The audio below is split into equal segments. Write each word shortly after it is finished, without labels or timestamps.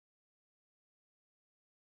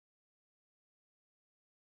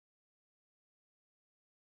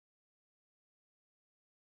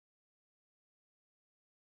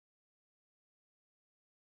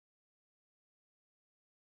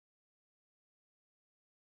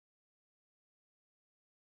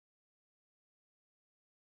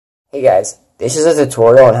Hey guys, this is a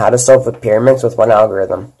tutorial on how to solve with Pyraminx with one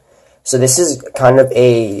algorithm. So this is kind of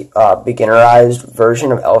a beginnerized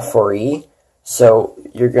version of L4E. So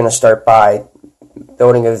you're going to start by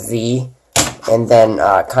building a V and then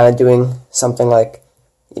kind of doing something like,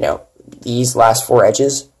 these last four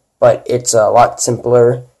edges, but it's a lot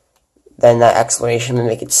simpler than that explanation would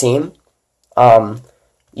make it seem. With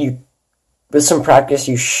some practice,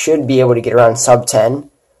 you should be able to get around sub 10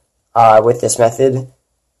 with this method.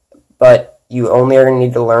 But you only are going to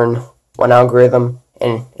need to learn one algorithm,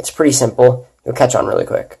 and it's pretty simple. You'll catch on really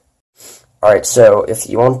quick. Alright, so if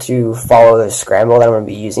you want to follow the scramble that I'm going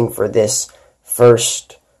to be using for this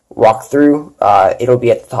first walkthrough, it'll be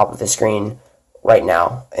at the top of the screen right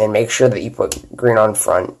now. And make sure that you put green on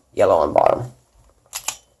front, yellow on bottom.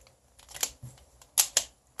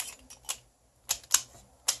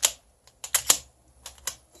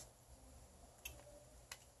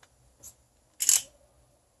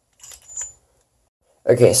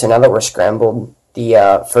 Okay, so now that we're scrambled,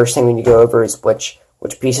 the first thing we need to go over is which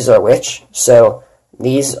pieces are which. So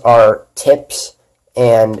these are tips,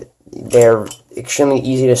 and they're extremely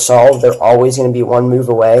easy to solve. They're always going to be one move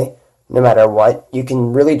away, no matter what. You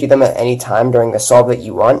can really do them at any time during the solve that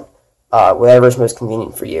you want, whatever is most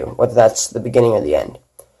convenient for you, whether that's the beginning or the end.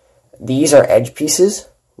 These are edge pieces,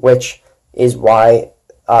 which is why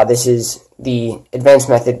this is the advanced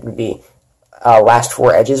method would be last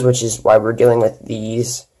four edges, which is why we're dealing with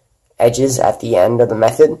these edges at the end of the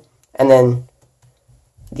method. And then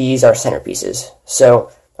these are centerpieces.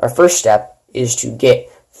 So our first step is to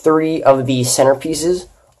get 3 of these centerpieces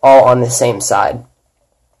all on the same side.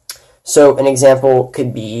 So an example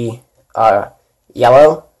could be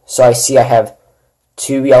yellow. So I see I have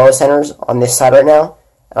 2 yellow centers on this side right now,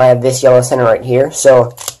 and I have this yellow center right here.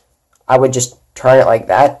 So I would just turn it like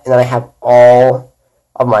that, and then I have all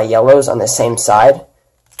of my yellows on the same side.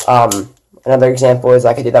 Another example is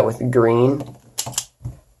I could do that with green,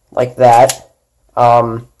 like that.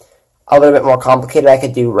 A little bit more complicated, I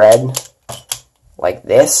could do red, like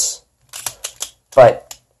this.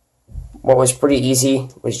 But what was pretty easy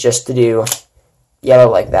was just to do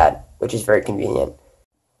yellow like that, which is very convenient.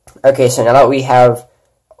 Okay, so now that we have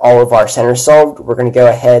all of our centers solved, we're going to go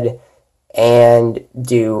ahead and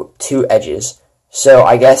do 2 edges. So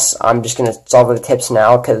I guess I'm just going to solve the tips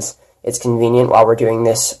now because it's convenient while we're doing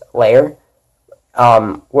this layer.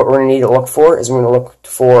 What we're going to need to look for is we're going to look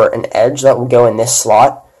for an edge that will go in this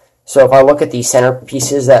slot. So if I look at the center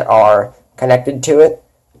pieces that are connected to it,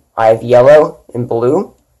 I have yellow and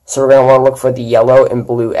blue. So we're going to want to look for the yellow and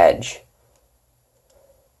blue edge.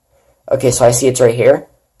 Okay, so I see it's right here.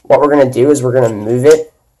 What we're going to do is we're going to move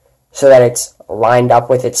it so that it's lined up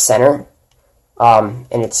with its center, and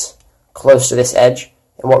it's close to this edge.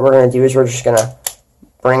 And what we're going to do is we're just going to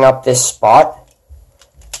bring up this spot,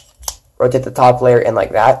 rotate the top layer in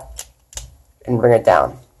like that, and bring it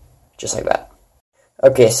down, just like that.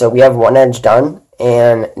 Okay, so we have one edge done,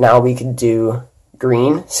 and now we could do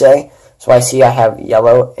green, say. So I see I have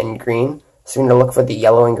yellow and green, so I'm going to look for the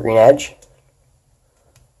yellow and green edge,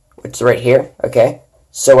 which is right here, okay?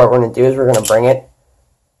 So what we're going to do is we're going to bring it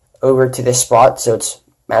over to this spot, so it's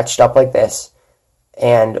matched up like this,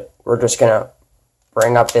 and we're just going to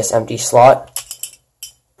bring up this empty slot,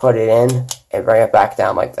 put it in, and bring it back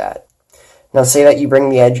down like that. Now say that you bring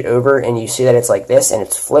the edge over and you see that it's like this and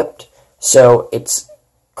it's flipped, so it's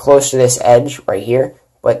close to this edge right here,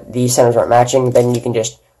 but these centers aren't matching, then you can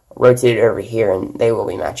just rotate it over here and they will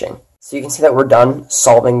be matching. So you can see that we're done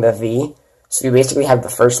solving the V. So we basically have the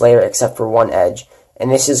first layer except for one edge,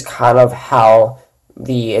 and this is kind of how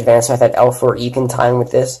the advanced method L4E can tie in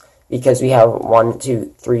with this, because we have 1,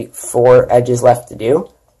 2, 3, 4 edges left to do.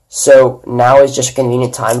 So now is just a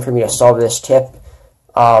convenient time for me to solve this tip,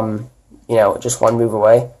 just one move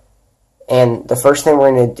away. And the first thing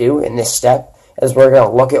we're going to do in this step is we're going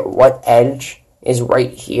to look at what edge is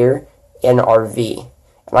right here in our V.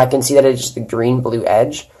 And I can see that it's the green-blue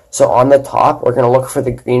edge. So on the top, we're going to look for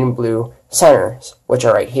the green and blue centers, which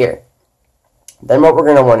are right here. Then what we're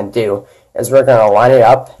going to want to do is we're going to line it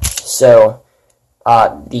up so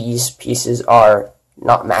these pieces are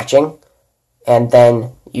not matching, and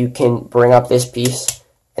then you can bring up this piece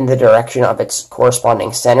in the direction of its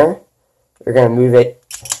corresponding center. You're going to move it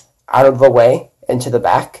out of the way into the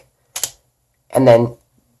back, and then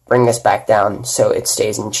bring this back down so it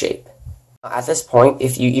stays in shape. At this point,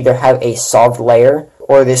 if you either have a solved layer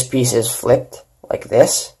or this piece is flipped like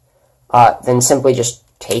this, then simply just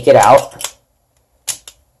take it out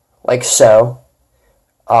like so,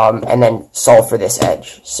 and then solve for this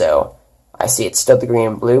edge. So I see it's still the green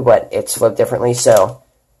and blue, but it's flipped differently, so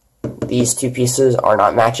these two pieces are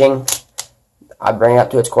not matching. I bring it up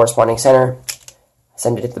to its corresponding center,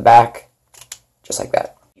 send it to the back, just like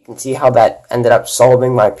that. You can see how that ended up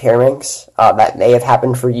solving my Pyraminx. That may have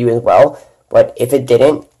happened for you as well, but if it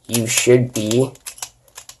didn't, you should be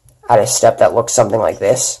at a step that looks something like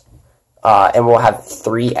this, and we'll have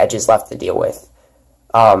 3 edges left to deal with.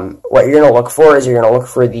 What you're going to look for is you're going to look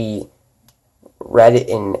for the red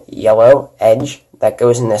and yellow edge that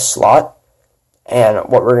goes in this slot, and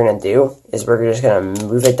what we're going to do is we're just going to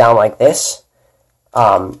move it down like this,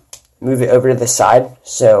 move it over to the side,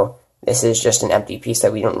 so this is just an empty piece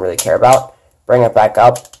that we don't really care about, bring it back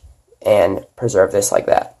up, and preserve this like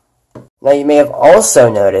that. Now you may have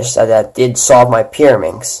also noticed that that did solve my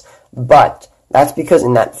Pyraminx, but that's because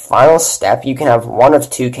in that final step you can have one of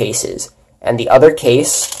 2 cases, and the other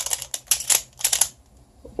case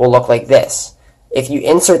will look like this. If you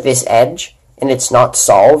insert this edge and it's not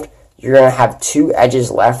solved, you're going to have 2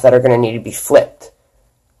 edges left that are going to need to be flipped.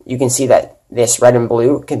 You can see that this red and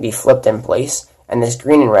blue can be flipped in place, and this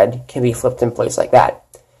green and red can be flipped in place like that.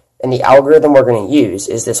 And the algorithm we're going to use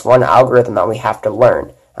is this one algorithm that we have to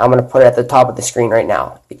learn. I'm going to put it at the top of the screen right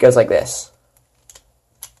now. It goes like this.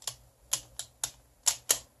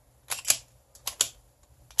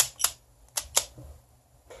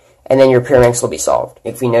 And then your Pyraminx will be solved.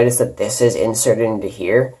 If we notice that this is inserted into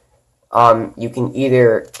here, you can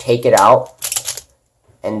either take it out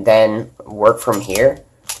and then work from here,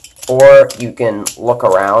 or you can look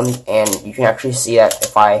around and you can actually see that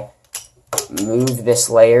if I move this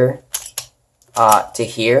layer to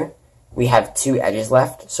here, we have 2 edges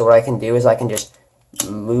left. So what I can do is I can just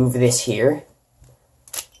move this here,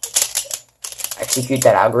 execute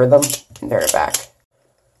that algorithm, and turn it back.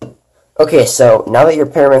 Okay, so now that your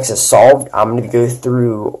Pyraminx is solved, I'm going to go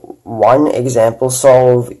through one example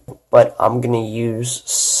solve, but I'm going to use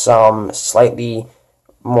some slightly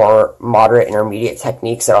more moderate intermediate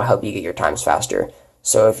techniques that will help you get your times faster.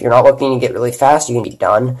 So if you're not looking to get really fast, you can be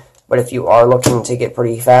done, but if you are looking to get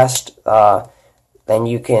pretty fast, then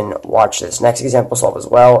you can watch this next example solve as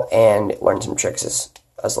well and learn some tricks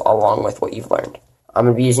as along with what you've learned. I'm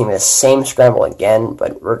going to be using the same scramble again,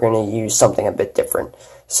 but we're going to use something a bit different.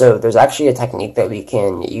 So there's actually a technique that we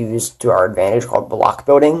can use to our advantage called block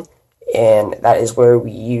building, and that is where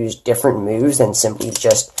we use different moves than simply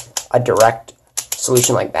just a direct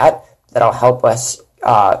solution like that. That'll help us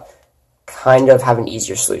kind of have an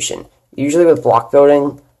easier solution. Usually with block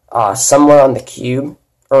building, somewhere on the cube,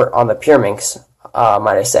 or on the Pyraminx,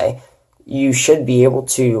 might I say, you should be able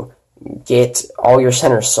to get all your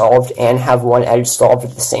centers solved and have one edge solved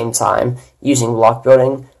at the same time using block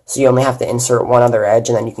building, so you only have to insert one other edge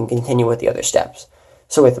and then you can continue with the other steps.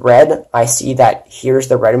 So with red, I see that here's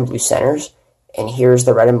the red and blue centers and here's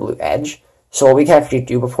the red and blue edge. So what we can actually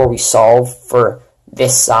do before we solve for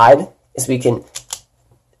this side is we can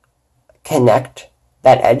connect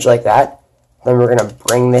that edge like that. Then we're going to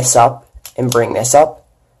bring this up and bring this up,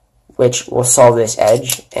 which will solve this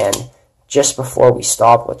edge. And just before we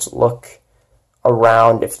stop, let's look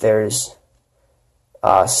around if there's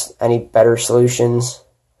any better solutions.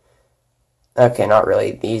 Okay, not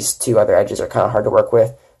really. These 2 other edges are kind of hard to work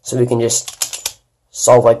with. So we can just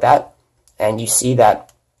solve like that. And you see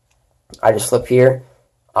that I just flip here.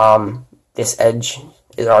 This edge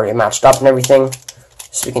is already matched up and everything.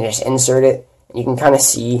 So we can just insert it. And you can kind of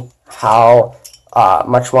see how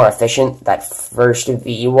much more efficient that first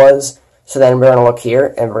V was. So then we're going to look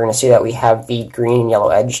here, and we're going to see that we have the green and yellow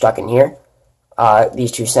edge stuck in here.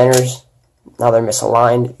 These 2 centers, now they're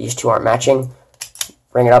misaligned. These 2 aren't matching.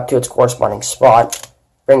 Bring it up to its corresponding spot.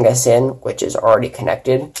 Bring this in, which is already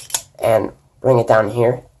connected, and bring it down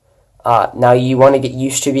here. Now you want to get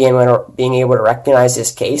used to being able to recognize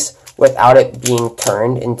this case without it being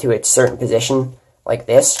turned into its certain position like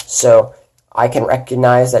this. So I can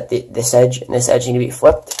recognize that this edge and this edge need to be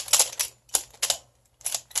flipped.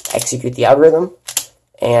 Execute the algorithm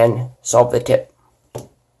and solve the tip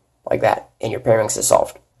like that, and your Pyraminx is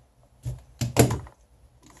solved.